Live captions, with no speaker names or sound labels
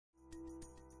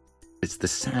It's the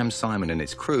Sam Simon and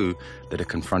its crew that are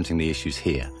confronting the issues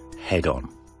here, head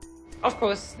on. Of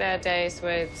course, there are days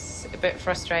where it's a bit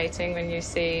frustrating when you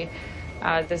see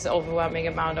this overwhelming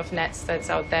amount of nets that's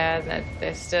out there, that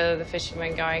there's still the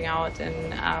fishermen going out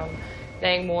and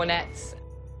laying more nets.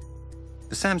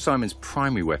 The Sam Simon's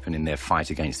primary weapon in their fight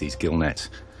against these gill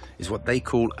nets is what they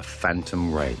call a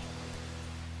phantom ray.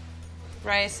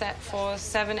 Ray set for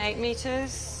 7-8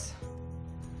 meters.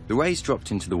 The ray's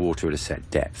dropped into the water at a set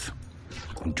depth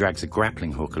and drags a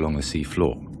grappling hook along the sea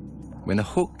floor. When the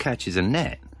hook catches a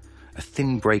net, a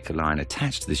thin breaker line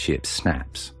attached to the ship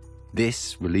snaps.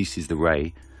 This releases the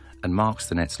ray and marks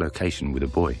the net's location with a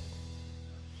buoy.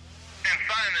 Sam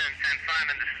Simon, this is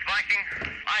Viking.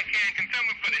 I can confirm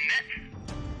we've got a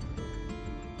net.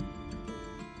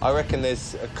 I reckon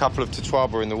there's a couple of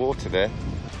totoaba in the water there.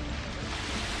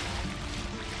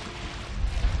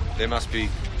 There must be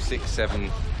 6, 7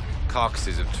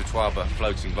 carcasses of totoaba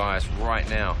floating by us right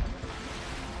now.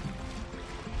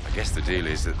 I guess the deal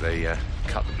is that they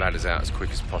cut the bladders out as quick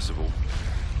as possible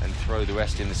and throw the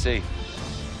rest in the sea.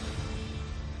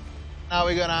 Now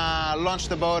we're gonna launch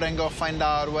the boat and go find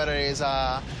out whether it is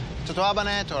a totoaba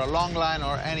net or a long line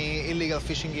or any illegal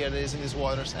fishing gear that is in these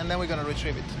waters, and then we're gonna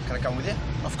retrieve it. Can I come with you?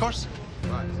 Of course.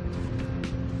 Right.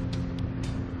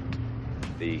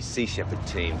 The Sea Shepherd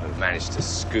team have managed to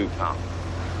scoop up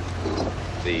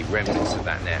the remnants of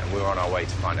that net, and we're on our way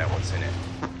to find out what's in it.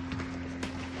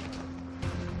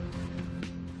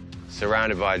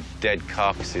 Surrounded by dead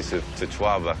carcasses of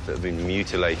totoaba that have been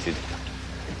mutilated,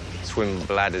 swim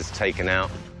bladders taken out.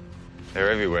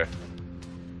 They're everywhere.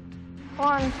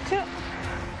 1, 2.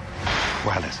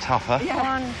 Wow, that's tough, huh?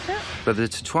 Yeah. 1, 2. But the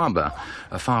totoaba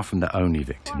are far from the only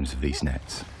victims of these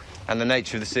nets. And the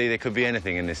nature of the sea, there could be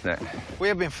anything in this net. We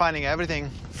have been finding everything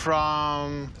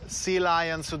from sea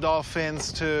lions to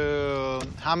dolphins to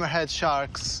hammerhead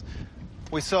sharks.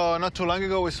 We saw, not too long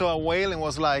ago, we saw a whale and it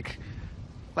was like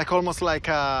almost like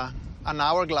an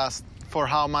hourglass for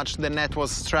how much the net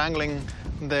was strangling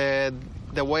the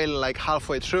whale like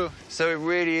halfway through. So it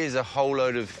really is a whole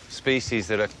load of species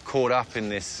that are caught up in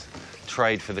this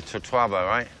trade for the totoaba,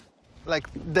 right? Like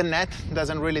the net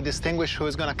doesn't really distinguish who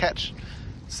is gonna catch.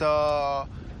 So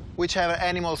whichever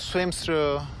animal swims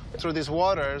through these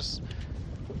waters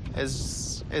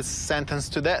is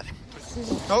sentenced to death.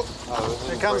 Oh,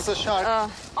 here comes the shark.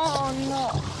 Oh, no.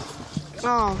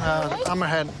 Oh.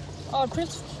 Hammerhead. Oh,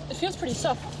 it feels pretty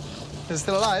soft. Is it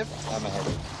still alive?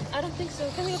 Hammerhead. I don't think so.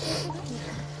 Can we open it?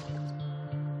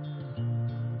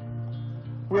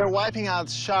 We are wiping out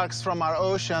sharks from our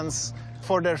oceans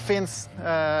for their fins.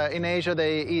 In Asia,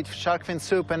 they eat shark fin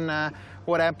soup, and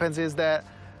what happens is that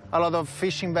a lot of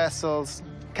fishing vessels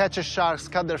catch sharks,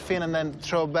 cut their fin, and then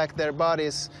throw back their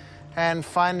bodies. And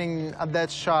finding a dead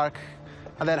shark,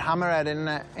 a dead hammerhead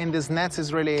in these nets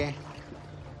is really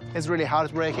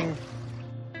heartbreaking.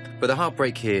 But the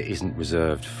heartbreak here isn't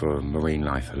reserved for marine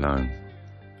life alone.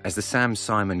 As the Sam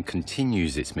Simon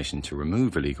continues its mission to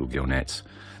remove illegal gill nets,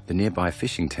 the nearby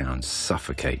fishing towns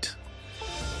suffocate